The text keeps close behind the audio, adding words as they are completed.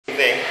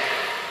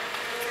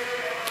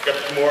got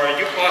the Kimura,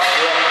 you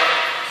posture up,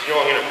 so you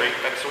know I'm going to break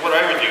back. So what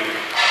I would do,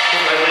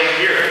 put my leg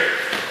here,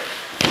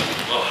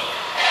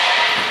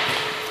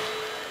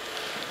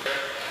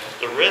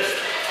 the wrist,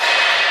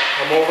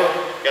 come over,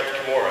 got the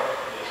Kimura.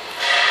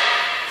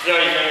 So now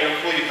you're going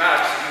to pull you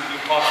back, so you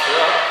posture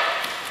up,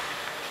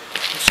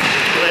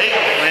 leg,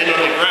 land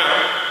on the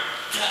ground.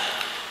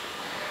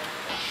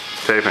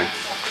 Taping.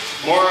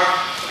 Kimura,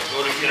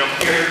 go to get him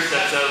here,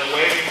 steps out of the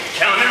way,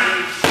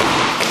 counter,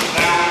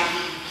 down.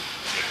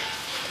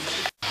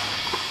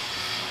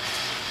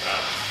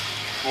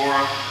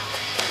 Kimura,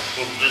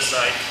 move to this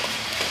side,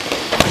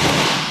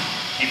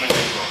 keep in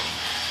control.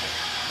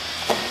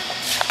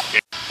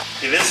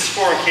 Okay, this is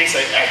for in case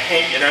I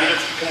can't get under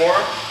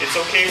Kimura. It's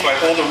okay if I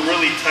hold him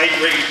really tight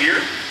right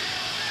here,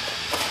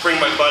 bring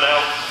my butt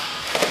out.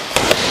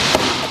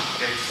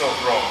 Okay, still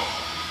throwing.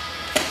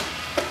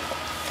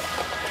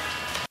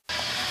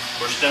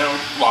 Push down,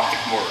 lock the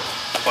Kimura,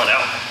 butt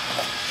out.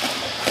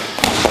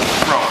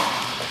 Throw.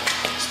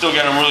 Still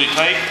got him really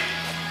tight,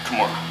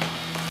 Kimura.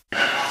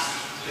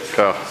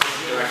 Go.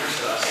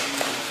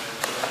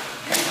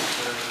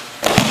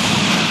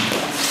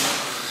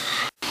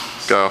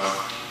 Go.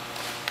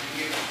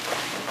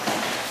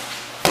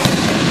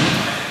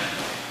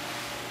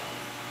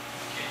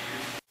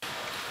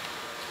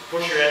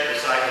 Push your head to the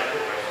side and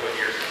put my foot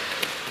here.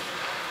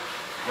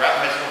 Wrap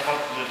myself up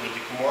with the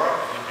Kimura,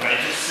 and I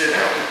just sit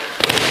out.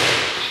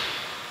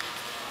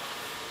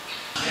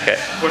 Okay.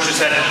 Push his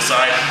head to the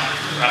side,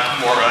 wrap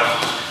the Kimura up.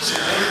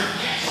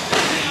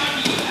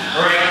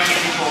 Hurry up, keep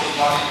control of the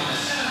body.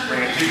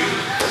 Bring it to you.